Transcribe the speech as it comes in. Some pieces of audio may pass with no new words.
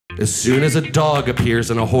As soon as a dog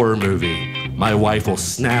appears in a horror movie, my wife will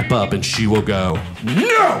snap up and she will go,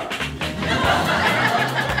 "No!"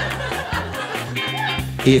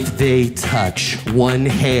 If they touch one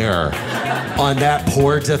hair on that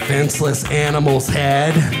poor defenseless animal's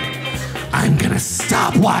head, I'm gonna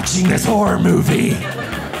stop watching this horror movie.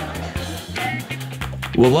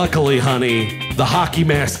 Well, luckily, honey, the hockey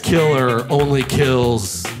mask killer only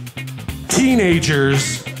kills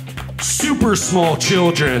teenagers, super small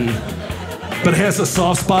children, but has a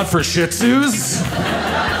soft spot for Shih Tzus.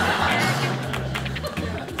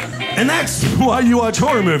 And that's why you watch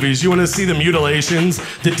horror movies. You want to see the mutilations,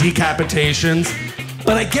 the decapitations.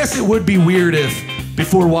 But I guess it would be weird if,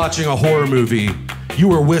 before watching a horror movie, you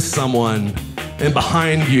were with someone and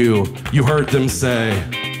behind you, you heard them say,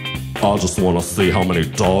 "I just want to see how many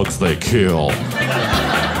dogs they kill.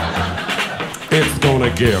 It's gonna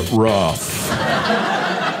get rough."